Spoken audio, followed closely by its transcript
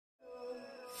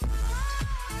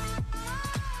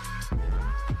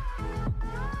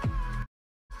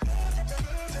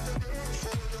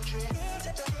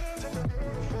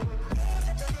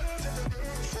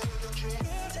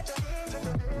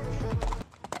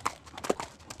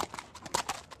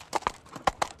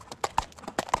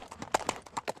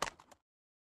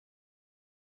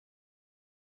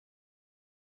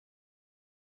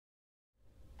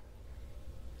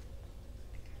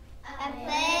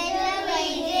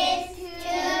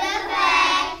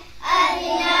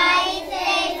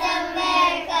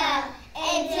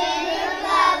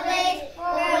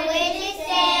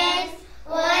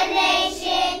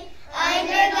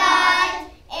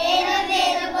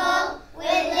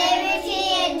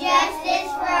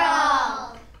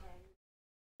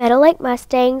Meadow Lake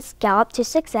Mustangs gallop to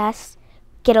success,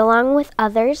 get along with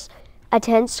others,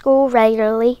 attend school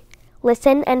regularly,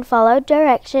 listen and follow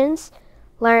directions,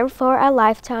 learn for a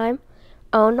lifetime,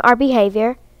 own our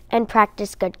behavior, and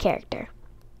practice good character.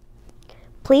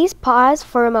 Please pause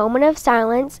for a moment of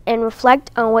silence and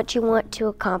reflect on what you want to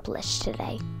accomplish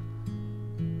today.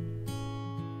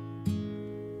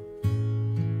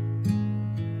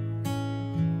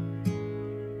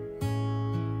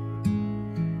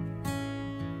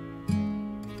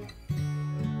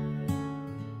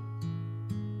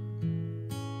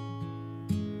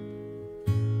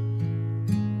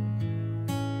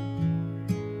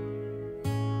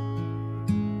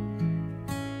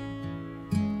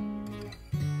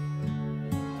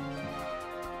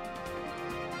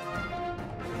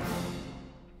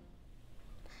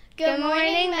 Good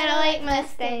morning, Meadow Lake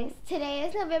Mustangs. Today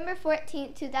is November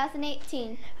 14th,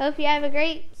 2018. Hope you have a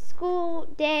great school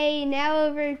day. Now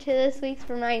over to this week's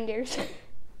reminders.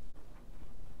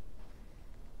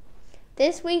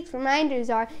 This week's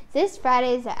reminders are, this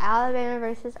Friday is the Alabama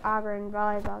versus Auburn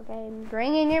volleyball game.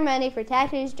 Bring in your money for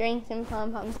tattoos, drinks, and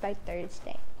pom-poms by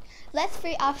Thursday. Let's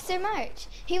free Officer March.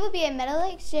 He will be at Meadow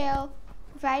Lake Jail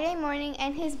Friday morning,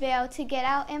 and his bail to get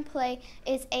out and play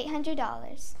is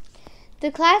 $800. The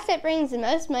class that brings the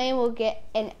most money will get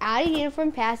an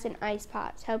out-of-uniform pass and ice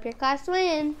pops. Hope your class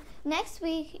wins. Next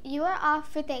week, you are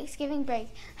off for Thanksgiving break.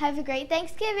 Have a great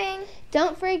Thanksgiving.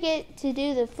 Don't forget to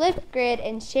do the flip grid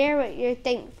and share what you're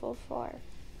thankful for.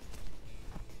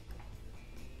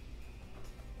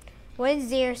 What did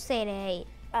 0 say to 8?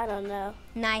 I don't know.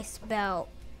 Nice belt.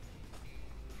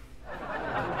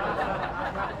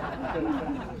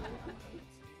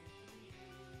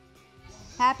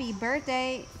 Happy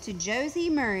birthday to Josie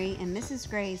Murray in Mrs.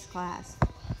 Gray's class.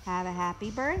 Have a happy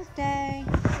birthday.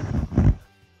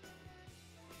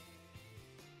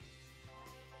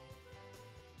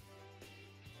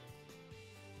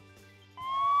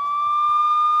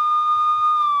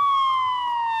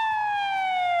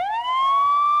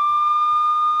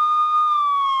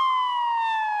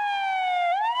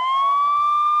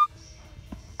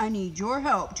 I need your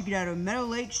help to get out of Meadow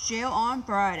Lake's jail on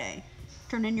Friday.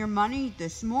 Turn in your money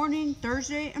this morning,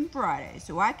 Thursday, and Friday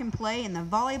so I can play in the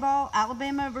volleyball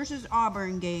Alabama versus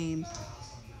Auburn game.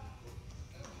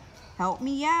 Help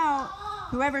me out.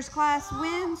 Whoever's class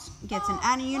wins gets an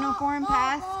out-of-uniform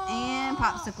pass and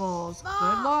popsicles.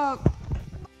 Good luck.